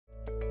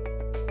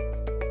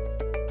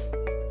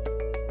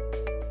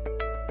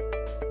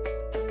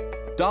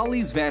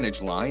Dahle's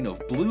Vantage line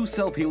of blue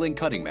self-healing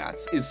cutting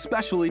mats is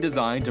specially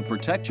designed to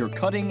protect your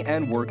cutting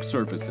and work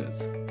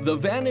surfaces. The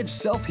Vantage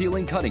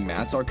self-healing cutting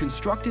mats are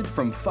constructed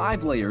from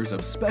 5 layers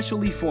of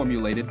specially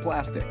formulated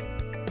plastic.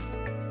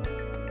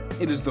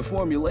 It is the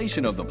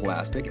formulation of the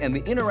plastic and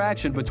the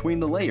interaction between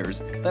the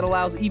layers that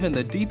allows even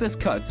the deepest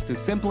cuts to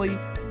simply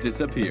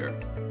disappear.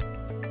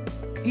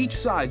 Each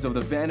size of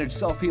the Vantage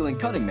self-healing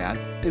cutting mat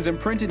is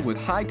imprinted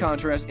with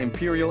high-contrast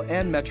imperial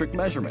and metric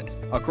measurements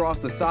across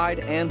the side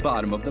and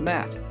bottom of the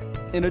mat,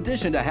 in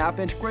addition to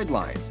half-inch grid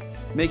lines,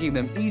 making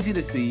them easy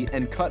to see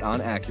and cut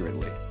on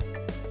accurately.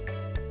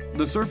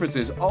 The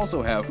surfaces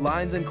also have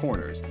lines and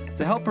corners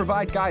to help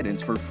provide guidance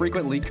for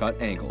frequently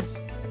cut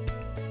angles.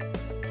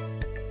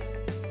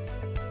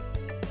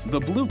 The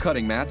blue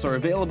cutting mats are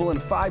available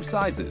in 5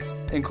 sizes,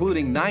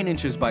 including 9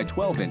 inches by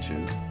 12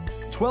 inches,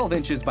 12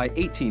 inches by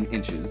 18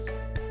 inches,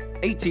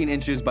 18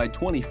 inches by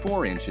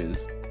 24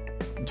 inches,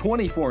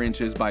 24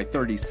 inches by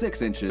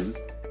 36 inches,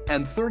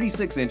 and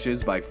 36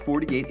 inches by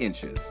 48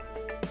 inches.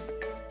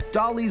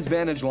 Dahle's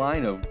Vantage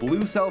line of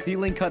blue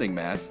self-healing cutting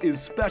mats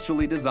is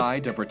specially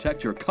designed to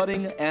protect your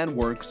cutting and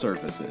work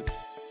surfaces.